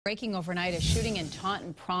Breaking overnight, a shooting in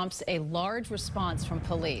Taunton prompts a large response from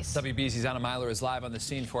police. WBZ's Anna Meiler is live on the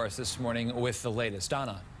scene for us this morning with the latest.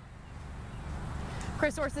 Anna.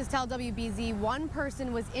 Chris, sources tell WBZ one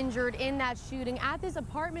person was injured in that shooting at this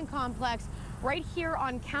apartment complex right here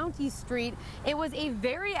on County Street. It was a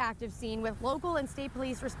very active scene with local and state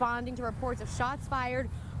police responding to reports of shots fired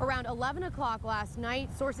around 11 o'clock last night.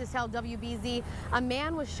 Sources tell WBZ a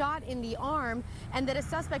man was shot in the arm and that a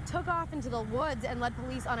suspect took off into the woods and led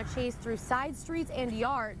police on a chase through side streets and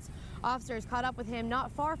yards. Officers caught up with him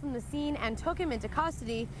not far from the scene and took him into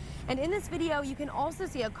custody. And in this video, you can also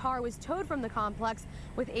see a car was towed from the complex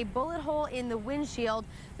with a bullet hole in the windshield.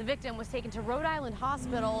 The victim was taken to Rhode Island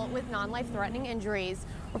Hospital with non-life-threatening injuries.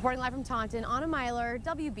 Reporting live from Taunton, Anna Meiler,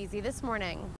 WBZ This Morning.